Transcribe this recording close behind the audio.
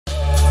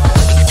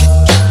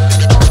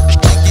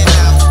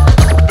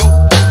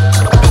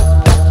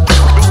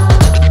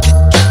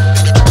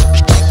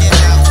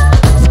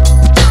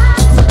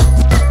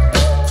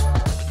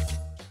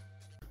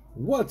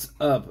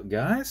up,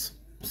 guys?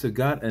 So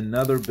got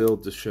another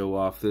build to show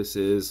off. This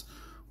is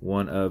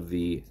one of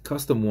the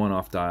custom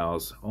one-off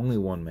dials, only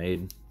one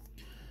made.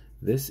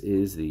 This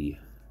is the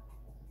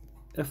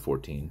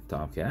F-14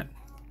 Tomcat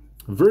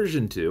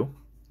version 2.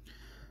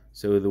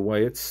 So the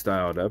way it's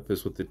styled up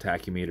is with the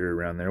tachymeter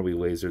around there. We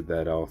lasered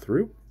that all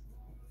through.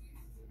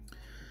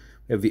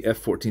 We have the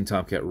F-14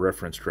 Tomcat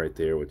referenced right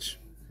there, which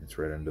it's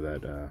right under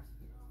that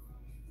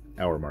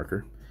hour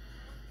marker.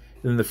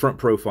 Then the front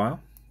profile.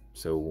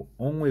 So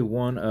only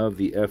one of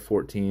the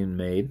F-14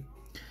 made.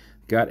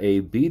 Got a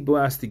bead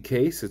blasted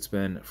case. It's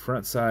been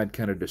front side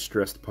kind of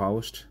distressed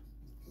polished.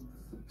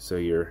 So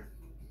you're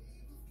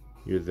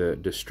the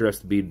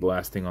distressed bead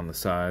blasting on the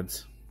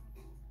sides,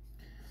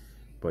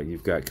 but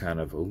you've got kind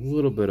of a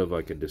little bit of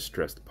like a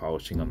distressed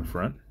polishing on the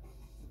front.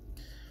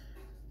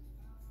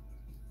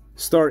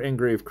 Star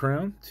engraved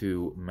crown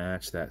to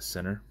match that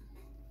center.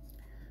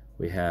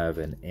 We have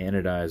an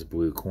anodized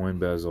blue coin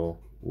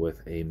bezel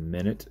with a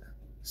minute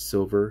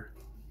silver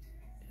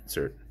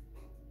insert.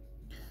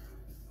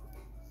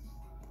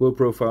 Low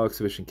profile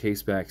exhibition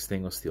caseback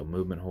stainless steel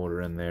movement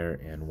holder in there,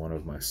 and one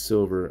of my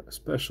silver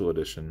special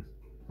edition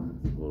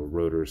little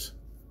rotors.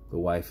 The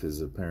wife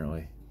is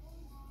apparently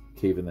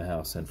caving the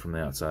house in from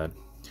the outside.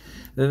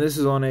 Then this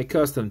is on a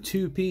custom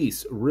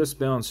 2-piece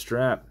wristbound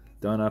strap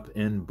done up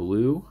in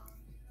blue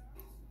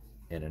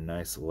and a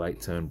nice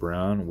light tone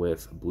brown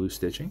with blue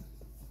stitching.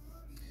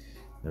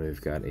 Then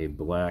we've got a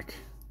black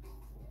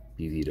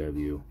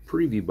BVW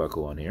preview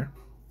buckle on here.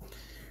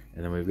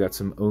 And then we've got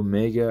some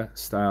Omega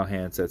style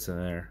handsets in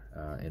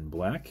there in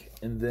black.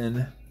 And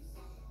then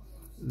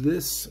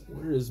this,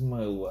 where is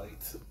my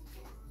light?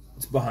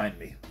 It's behind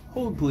me.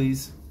 Hold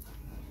please.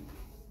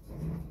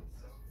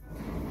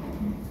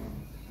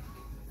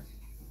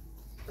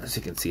 As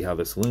you can see how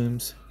this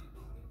looms.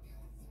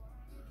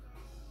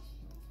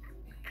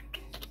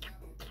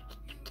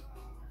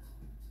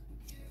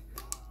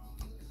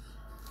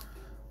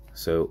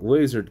 So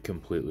lasered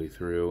completely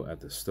through at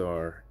the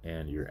star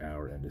and your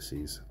hour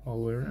indices all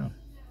the way around.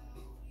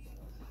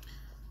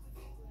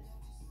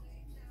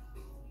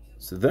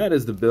 So that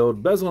is the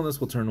build. Bezel on this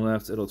will turn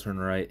left, it'll turn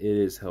right. It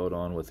is held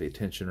on with a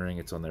tension ring.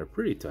 It's on there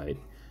pretty tight.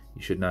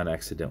 You should not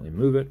accidentally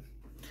move it.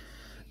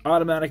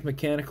 Automatic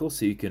mechanical,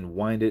 so you can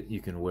wind it,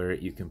 you can wear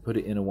it, you can put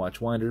it in a watch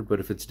winder, but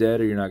if it's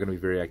dead or you're not going to be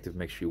very active,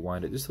 make sure you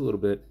wind it just a little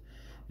bit.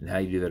 And how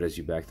you do that is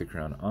you back the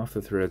crown off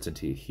the threads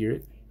until you hear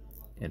it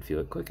and feel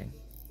it clicking.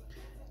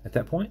 At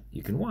that point,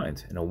 you can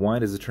wind, and a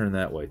wind is a turn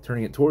that way.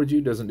 Turning it towards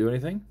you doesn't do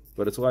anything,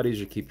 but it's a lot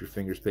easier to keep your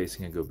finger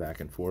spacing and go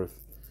back and forth.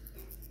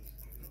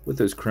 With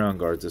those crown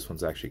guards, this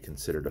one's actually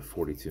considered a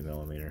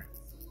 42mm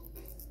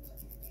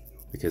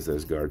because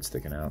those guards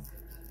sticking out.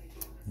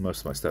 Most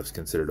of my stuff's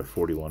considered a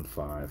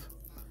 41.5.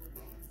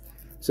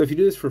 So if you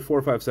do this for 4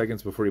 or 5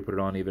 seconds before you put it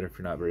on, even if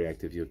you're not very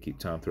active, you'll keep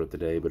time throughout the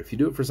day. But if you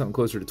do it for something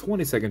closer to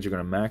 20 seconds, you're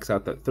going to max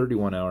out that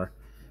 31-hour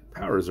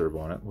power reserve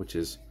on it, which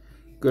is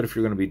good if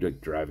you're going to be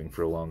driving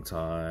for a long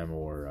time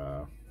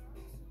or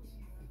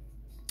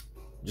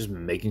just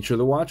making sure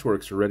the watch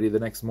works or ready the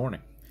next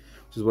morning,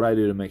 which is what I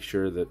do to make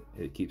sure that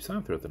it keeps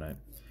time throughout the night.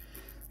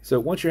 So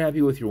once you're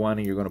happy with your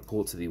winding, you're going to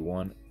pull it to the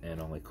one and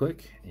only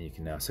click, and you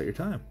can now set your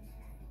time.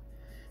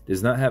 It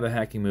does not have a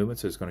hacking movement,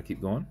 so it's going to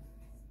keep going.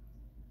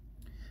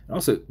 And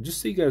also,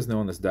 just so you guys know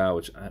on this dial,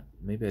 which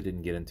maybe I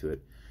didn't get into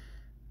it,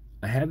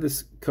 I had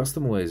this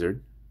custom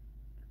lasered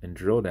and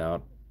drilled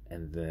out,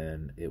 and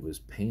then it was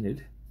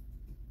painted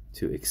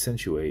to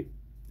accentuate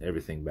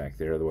everything back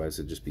there, otherwise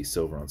it'd just be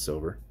silver on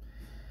silver.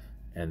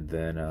 And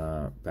then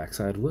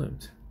backside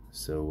loomed.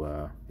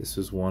 So this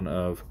was one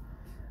of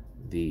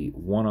the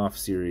one-off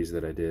series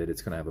that I did.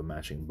 It's going to have a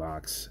matching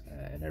box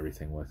and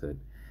everything with it.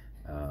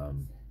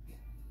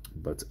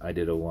 But I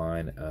did a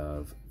line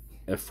of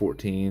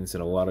F-14s,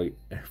 and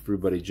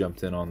everybody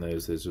jumped in on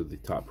those. Those are the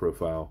top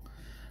profile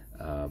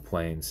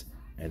planes.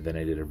 And then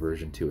I did a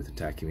version 2 with the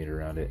tachymeter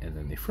around it, and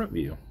then the front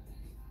view.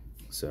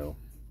 So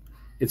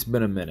it's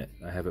been a minute.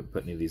 I haven't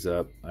put any of these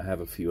up. I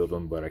have a few of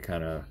them, but I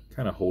kind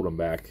of hold them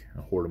back.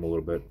 I hoard them a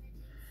little bit.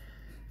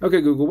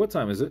 Okay, Google, what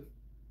time is it?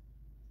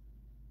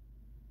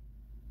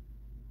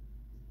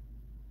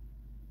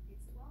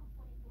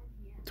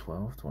 It's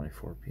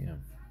 12:24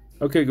 p.m.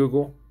 Okay,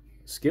 Google,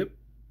 skip.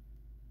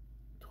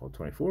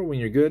 12:24 when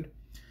you're good.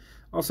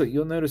 Also,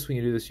 you'll notice when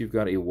you do this, you've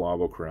got a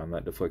wobble crown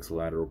that deflects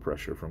lateral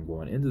pressure from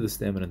going into the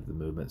stem and into the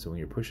movement. So when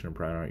you're pushing and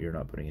prying on it, you're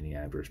not putting any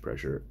adverse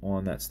pressure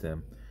on that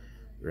stem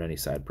or any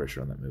side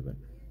pressure on that movement.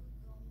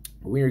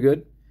 When you're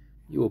good,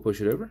 you will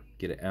push it over,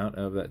 get it out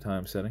of that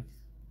time setting,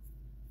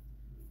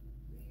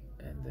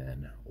 and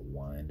then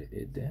wind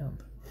it down.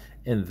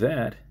 And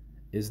that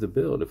is the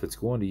build. If it's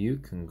going to you,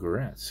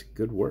 congrats.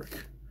 Good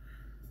work.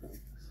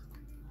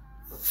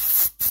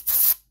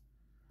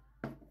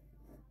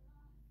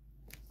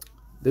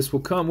 This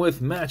will come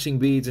with matching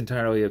beads,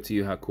 entirely up to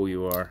you how cool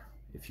you are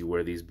if you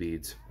wear these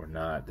beads or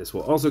not. This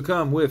will also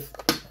come with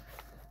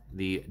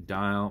the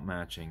dial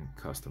matching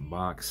custom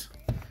box.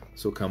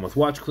 This will come with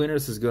watch cleaner.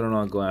 This is good on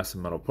all glass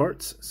and metal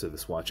parts. So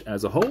this watch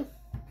as a whole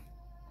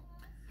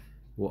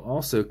will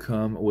also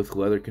come with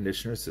leather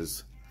conditioner. This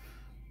is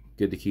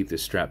Good to keep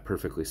this strap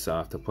perfectly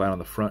soft. Apply it on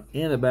the front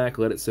and the back.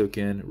 Let it soak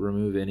in.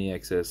 Remove any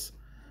excess.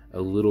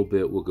 A little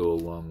bit will go a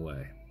long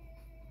way.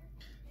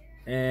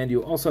 And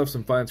you'll also have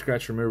some fine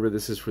scratch remover.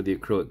 This is for the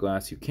acrylic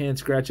glass. You can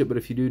scratch it, but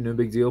if you do, no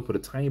big deal. Put a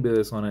tiny bit of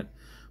this on it.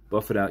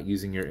 Buff it out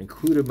using your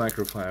included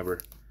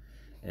microfiber,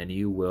 and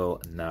you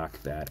will knock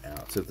that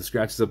out. So if the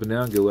scratch is up and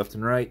down, go left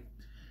and right.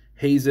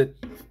 Haze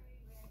it.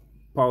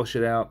 Polish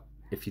it out.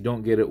 If you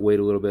don't get it,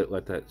 wait a little bit.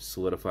 Let that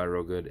solidify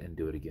real good, and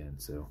do it again.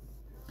 So,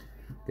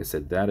 like I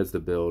said, that is the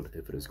build.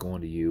 If it is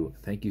going to you,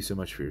 thank you so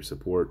much for your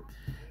support.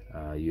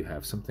 You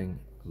have something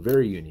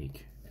very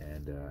unique,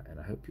 and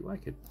I hope you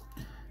like it.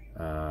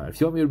 If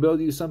you want me to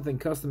build you something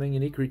custom and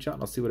unique, reach out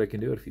and I'll see what I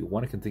can do. If you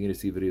want to continue to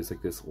see videos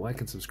like this,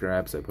 like and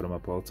subscribe, so I put them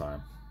up all the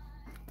time.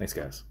 Thanks,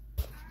 guys.